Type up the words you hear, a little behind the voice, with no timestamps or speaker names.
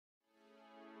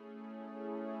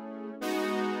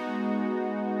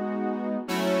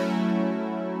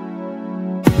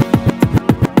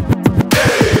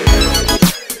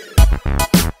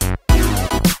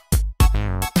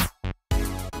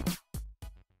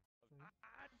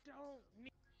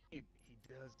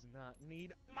does not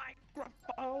need a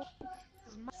microphone.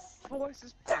 'Cause my voice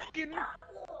is fucking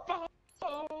phone.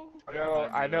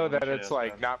 I know that it's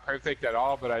like not perfect at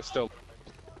all, but I still.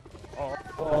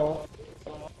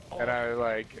 And I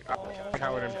like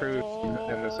how it improved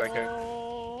in the second.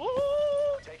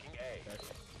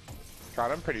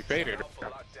 God, I'm pretty faded.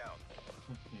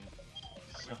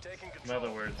 In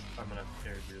other words, I'm gonna have to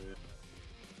carry Julius.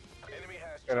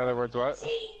 In other words, what?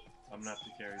 I'm gonna have to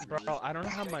carry Julius. Bro, I don't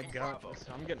have my gun,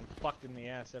 so I'm getting fucked in the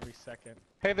ass every second.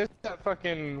 Hey, this is that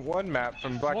fucking one map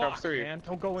from Black Ops 3. Man,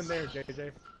 don't go in there,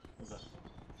 JJ.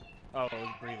 Oh, it was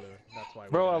Breelu. That's why.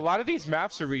 Bro, a lot of these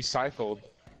maps are recycled.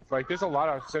 Like, there's a lot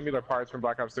of similar parts from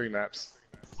Black Ops 3 maps.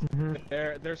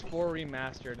 There's 4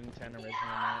 remastered and 10 original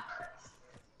maps.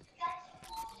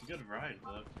 It's a good ride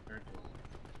though compared to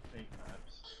 8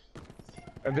 maps.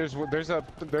 And there's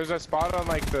a spot on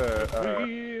like the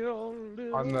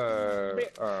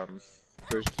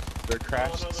their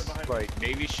crashed like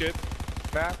Navy ship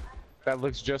map that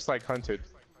looks just like Hunted.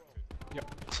 Yep.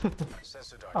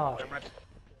 Oh.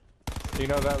 You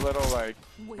know that little like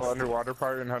underwater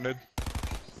part in Hunted?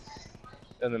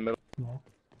 In the middle. No.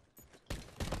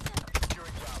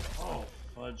 Oh,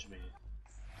 fudge me.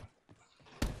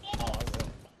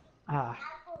 Ah.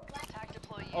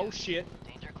 Oh shit.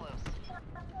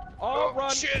 Oh, run!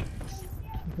 Shit!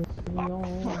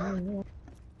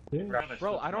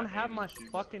 Bro, I don't have my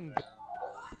fucking.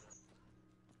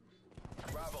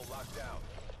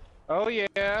 Oh yeah,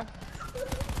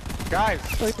 guys.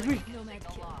 It's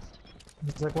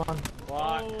like one.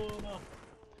 Fuck.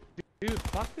 Dude,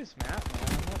 fuck this map, man.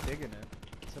 I'm not digging it.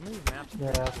 Some of these maps.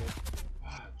 Yeah.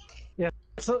 Yeah.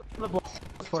 So the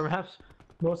four maps,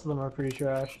 most of them are pretty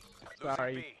trash.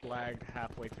 Sorry, you lagged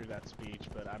halfway through that speech,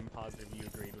 but I'm positive you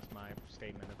agreed with my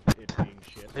statement of it being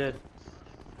shit. Did.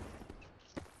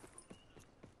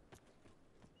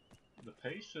 The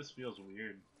pace just feels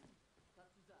weird.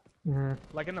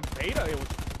 Like in the beta, it was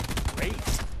great.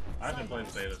 I haven't played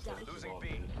the beta, so this is all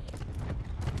good.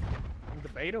 The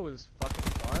beta was fucking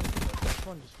fun, but this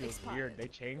one just feels weird. They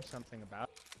changed something about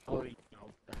you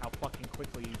know, how fucking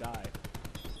quickly you die.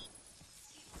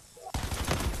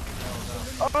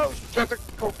 Oh, that's a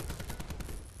cool.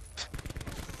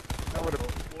 That would have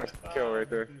been a kill right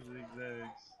there.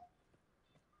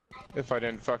 If I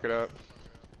didn't fuck it up.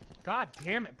 God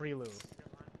damn it, Breelu.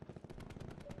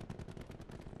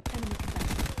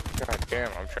 God damn,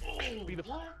 I'm trying. Be the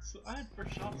what? I had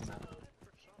first shots now.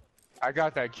 I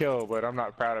got that kill, but I'm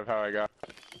not proud of how I got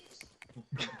it.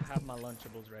 Have my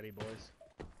Lunchables ready, boys.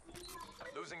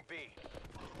 Losing B.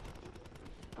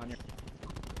 On your.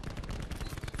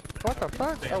 What the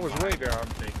fuck? I was way down.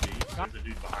 There's a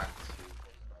dude behind us.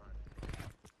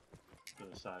 To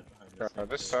the side behind us.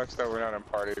 This sucks that we're not in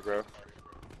party, bro.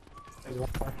 Enemy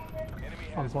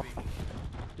has B.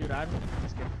 Dude, I'm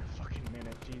just getting a fucking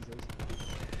minute, Jesus.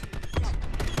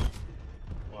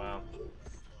 Wow.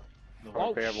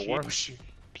 Oh, they have a war.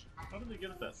 How did they get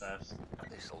it that fast?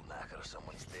 This'll knacker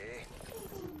someone's day.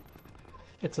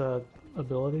 It's a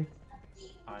ability.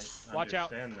 I Watch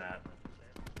out. understand that.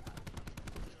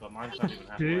 But mine's not even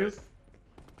halfway. Do you?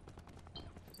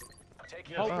 Take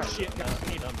Yeah, Oh, sorry, shit, I'm got not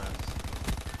me. a dumbass.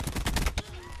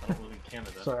 I don't live in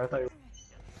Canada. Sorry, I thought you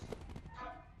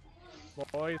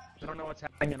Boys, I don't know what's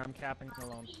happening and I'm capping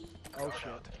alone. Oh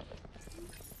shit.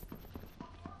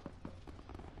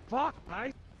 Fuck,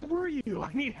 guys, where were you?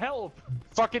 I need help.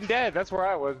 Fucking dead. That's where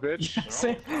I was, bitch.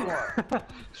 Same.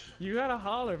 You gotta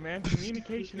holler, man.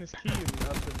 Communication is key in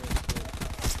up in this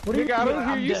shit. What do you Nigga, I don't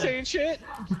hear I'm you dead. saying shit.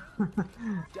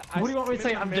 What do you want me to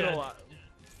say? I'm dead.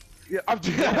 Yeah, I'm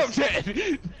dead. I'm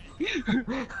dead.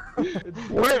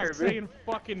 Where, man? saying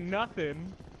fucking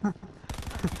nothing.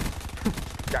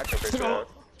 Gotcha, bitch.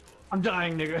 I'm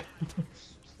dying, nigga.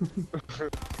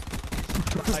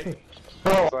 It's like,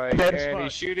 Dead and fuck.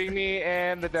 he's shooting me,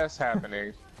 and the death's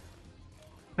happening.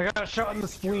 I got a shot in the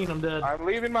spleen. I'm dead. I'm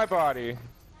leaving my body.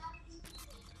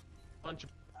 Lunch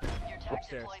Your tactic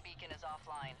upstairs. deploy beacon is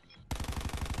offline.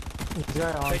 This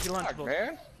guy on. Take your Fuck, Lunchables.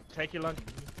 man. Take your lunch.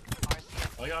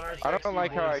 I got our I don't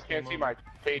like how I can't see my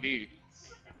KD.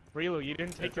 Breelu, you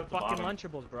didn't take It's your at the fucking bottom.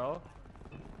 Lunchables, bro.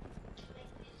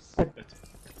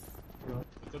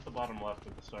 It's at the bottom left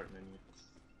of the start menu.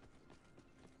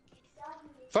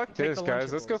 Fuck Take this, the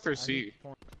guys. Let's go Lunchables. for I C. need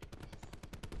point.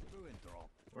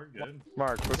 We're good.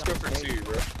 Mark, let's go for C,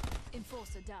 bro.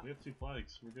 Enforcer down. We have 2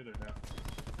 flags. We're good right now.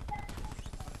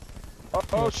 Oh,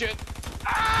 oh shit.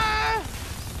 Ah!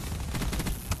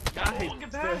 Guys, look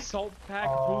at the that. assault pack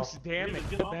boosts damage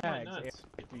Get to off my bags nuts.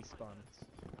 and it respawns.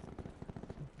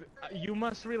 You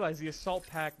must realize the assault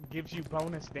pack gives you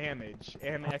bonus damage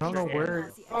and I extra don't know ammo.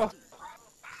 where. Oh.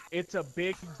 It's a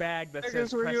big bag that Niggas,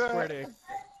 says where press you square at? to.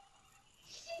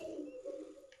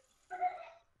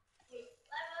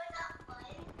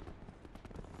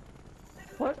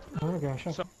 What? Oh my gosh.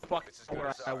 So fuck It's as good where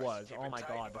as I ours. was. Keep Oh it my tight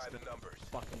god, by this the is numbers.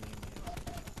 fucking Indians.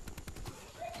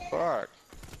 Fuck.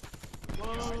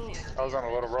 Whoa! I was on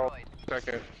a little roll.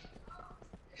 Second.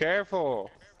 Careful.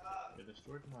 They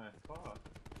destroyed my car.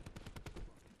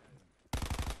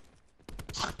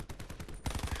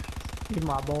 Eat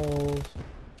my balls.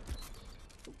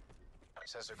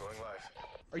 Sensor going live.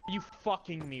 Are you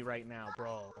fucking me right now,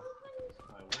 bro?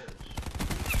 I wish.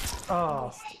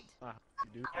 Oh, Ah,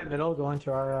 dude. middle going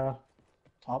to our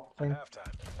top thing.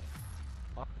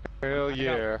 Halftime. Hell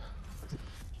yeah.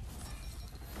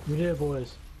 We did it,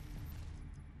 boys.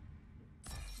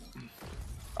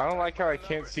 I don't like how I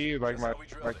can't see like my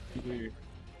TV.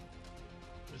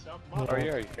 Just out Oh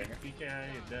yeah, you can. PKI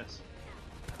and desk.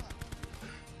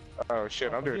 Oh shit,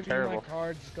 I'm I'll doing give you my terrible.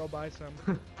 card, just go buy some.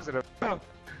 Is it a-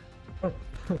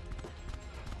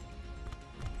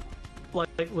 Like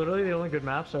literally the only good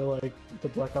maps are like the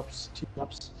Black Ops 2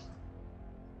 maps.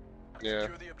 Yeah.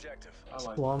 Secure the objective. I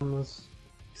like. Slums,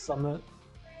 Summit.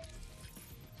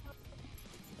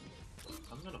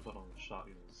 I'm gonna put on the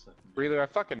shotgun in a second. Really, I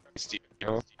fucking missed you.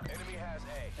 Enemy has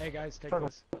A. Hey guys, take Fuck 'em.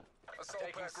 this. Assault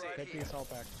pack right Take the here. assault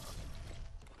pack.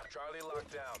 Charlie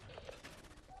locked down.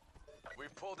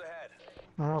 We've pulled ahead.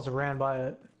 I almost ran by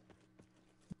it.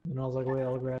 And I was like, wait,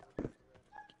 I'll grab.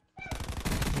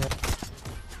 Yeah.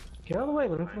 Get out of the way,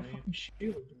 let me put a fucking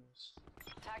shield.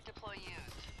 Tac deploy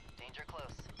used. Danger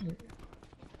close.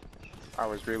 I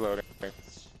was reloading.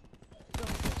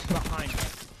 Behind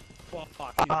us. Fuck,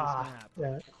 use this map.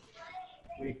 Yeah.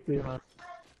 We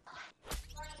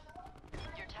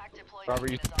Your tac deploy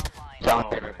Robert, unit you- is offline.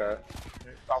 Talking at that. The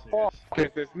Serious. fuck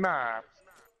is this map?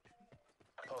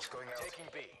 Pulse going out. Taking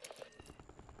B.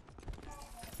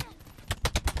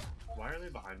 Why are they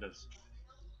behind us?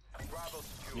 Bravo You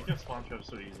secure. can spawn traps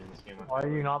so easy in this game. Why are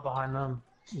you not behind them?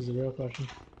 Is the real question.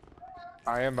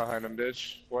 I am behind him,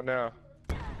 bitch. What now?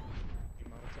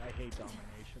 Emotes, I hate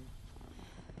domination.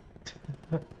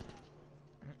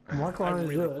 Mark I wanted to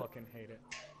really do it. fucking hate it.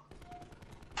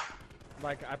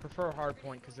 Like, I prefer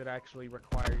hardpoint because it actually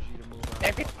requires you to move around.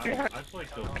 I play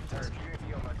kill.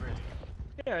 UAV on my grid.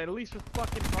 Yeah, at least with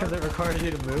fucking Because it hardpoint. requires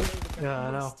you to move? Yeah,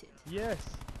 I know. Yes.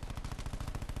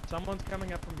 Someone's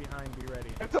coming up from behind, be ready.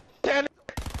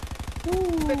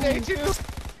 The day two.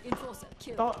 Enforcer,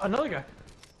 kill. Oh, another guy.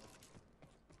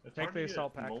 It's Take hard the to get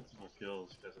assault pack. multiple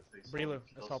kills because if they Brelu,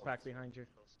 kill assault pack someone- behind you.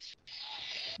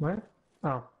 Where?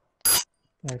 Oh.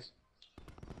 Thanks.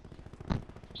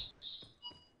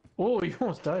 Oh, you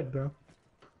almost died, bro.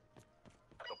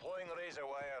 Deploying razor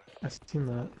wire. I seen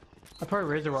that. I probably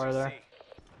razor wire there.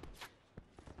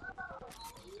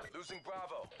 Losing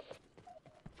Bravo.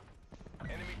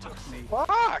 Enemy took C.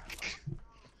 Fuck!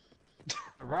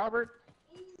 Robert?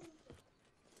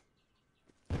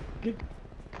 Get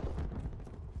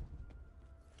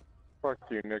Fuck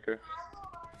you, nigga.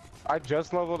 I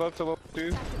just leveled up to level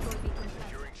 2. Tactical beacon flash.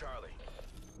 Securing Charlie.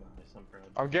 Nice, I'm proud.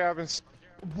 I'm gabbing.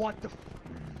 What the f-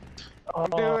 I'm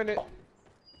doing it.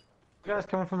 You guys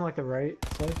coming from like the right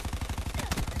side?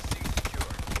 C secure.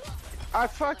 I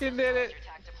fucking did it. Your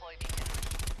tac deploy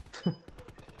beacon.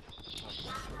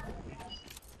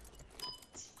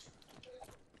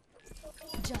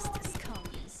 Justice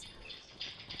comes.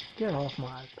 Get off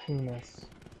my penis.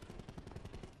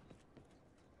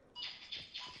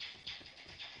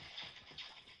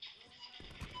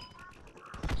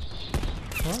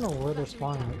 I don't know where they're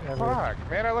spawning ever. Fuck,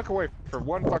 man, I look away for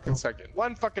 1 fucking second.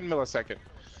 1 fucking millisecond.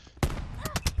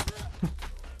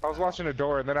 I was watching a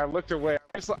door and then I looked away.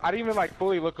 I didn't even like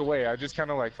fully look away. I just kind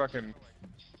of like fucking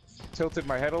tilted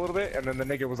my head a little bit and then the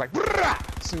nigga was like,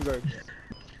 "Brrrah!" As soon as I,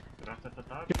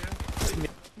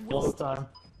 All the time.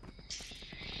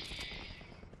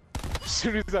 as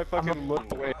soon as I fucking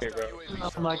looked away, bro.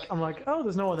 I'm like, oh,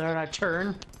 there's no one there, and I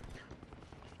turn.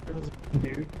 There's a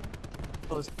dude.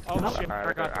 Oh No. shit,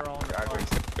 I got their own. I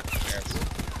wasted a chance.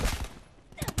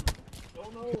 Oh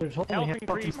no! There's only Health half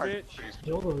increase, fucking bitch.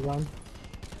 dildos on.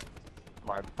 Come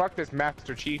on, fuck this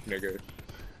Master Chief nigga.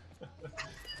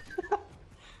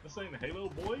 This ain't Halo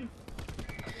boy.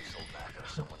 Assault pack on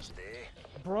someone's day.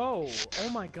 Bro, oh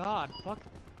my god, fuck.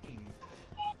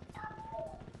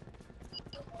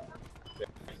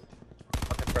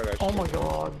 Fucking try that Oh shit. my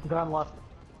god, the guy on left.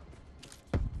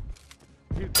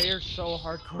 Dude, they are so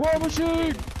hardcore. War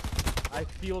machine! I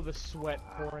feel the sweat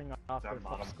pouring off their Down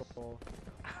bottom. skull.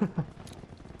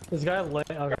 This guy lay.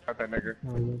 Okay. Got that nigga.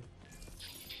 Oh, good.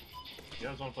 You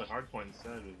guys want to play hardpoint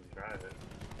instead? We can try it.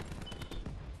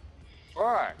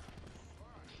 Why?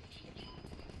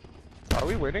 Are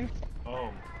we winning? Oh,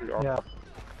 We are. Yeah.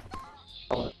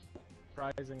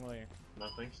 Surprisingly. no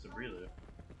thanks to Breather.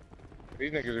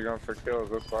 These niggas are going for kills,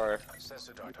 that's why.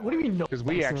 Sensor dart. What do you mean no? Because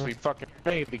we actually fucking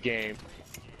played the game.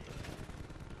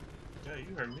 Yeah,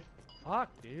 you heard me. Fuck,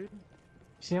 dude. You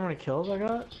see how many kills I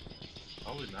got?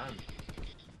 Probably none.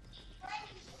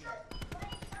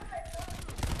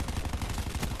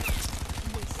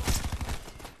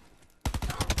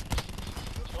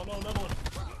 Oh no, another one.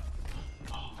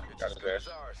 Got it Good there. as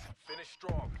ours. Finish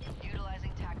strong.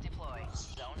 Utilizing tac deploy.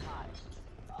 Zone hot.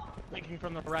 Thinking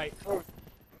from the right. Your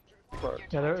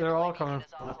Yeah, they're tac all deploy coming. unit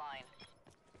is offline.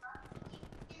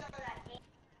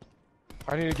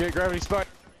 I need to get gravity spike.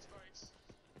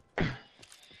 Oh,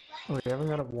 we haven't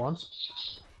got it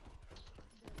once.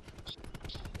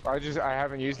 I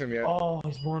haven't used them yet. Oh,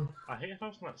 he's one. I hate how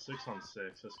it's not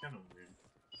 6-on-6. That's kind of weird.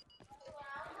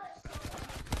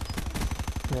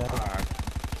 Yeah. Ah,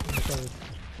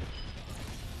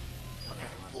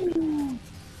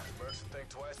 Mercs think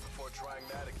twice before trying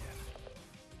that again.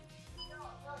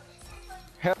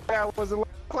 hell yeah, I was in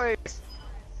last place.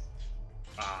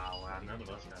 Ah, wow, none of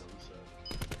us got a reset.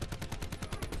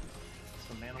 It's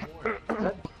the man of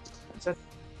war. Is that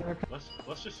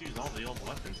Let's just use all the old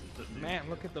weapons and put new. Man,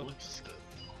 look at the- Looks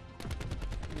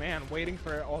good. Man, waiting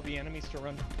for all the enemies to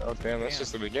run. Oh damn, that's Damn.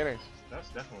 just the beginning. That's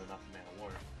definitely not the man of war.